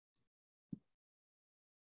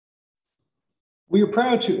We are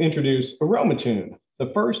proud to introduce Aroma-Tune, the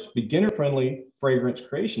first beginner-friendly fragrance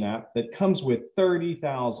creation app that comes with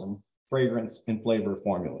 30,000 fragrance and flavor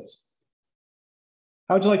formulas.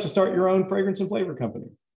 How would you like to start your own fragrance and flavor company?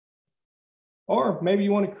 Or maybe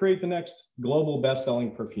you want to create the next global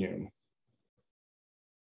best-selling perfume.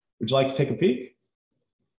 Would you like to take a peek?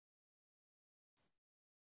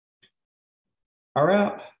 Our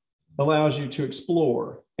app allows you to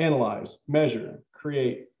explore, analyze, measure,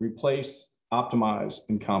 create, replace, optimize,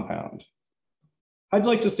 and compound. I'd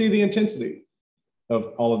like to see the intensity of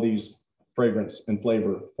all of these fragrance and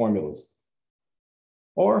flavor formulas.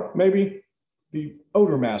 Or maybe the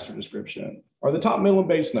odor master description, or the top, middle, and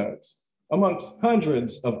base notes, amongst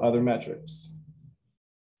hundreds of other metrics.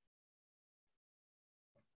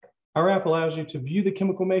 Our app allows you to view the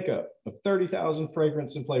chemical makeup of 30,000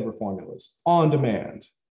 fragrance and flavor formulas on demand.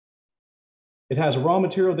 It has a raw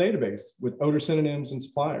material database with odor synonyms and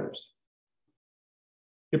suppliers.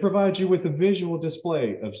 It provides you with a visual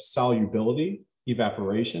display of solubility,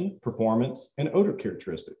 evaporation, performance, and odor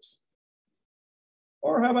characteristics.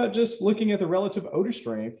 Or how about just looking at the relative odor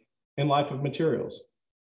strength and life of materials?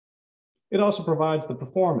 It also provides the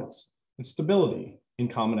performance and stability in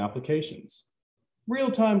common applications,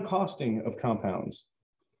 real-time costing of compounds.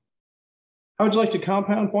 How would you like to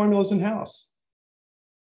compound formulas in-house?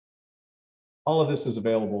 All of this is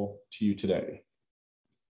available to you today.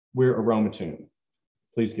 We're Aroma-Tune.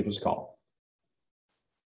 Please give us a call.